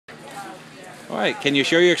All right, can you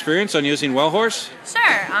share your experience on using Well Horse?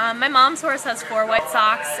 Sure. My mom's horse has 4 white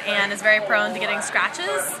socks and is very prone to getting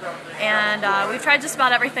scratches. And we've tried just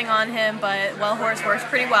about everything on him, but Well Horse works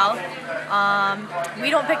pretty well. We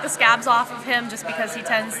don't pick the scabs off of him just because he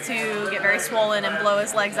tends to get very swollen and blow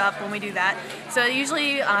his legs up when we do that. So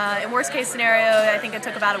usually, in worst case scenario, I think it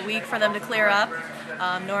took about a week for them to clear up.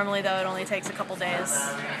 Normally, though, it only takes a couple days.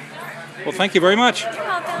 Well, thank you very much. You're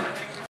welcome.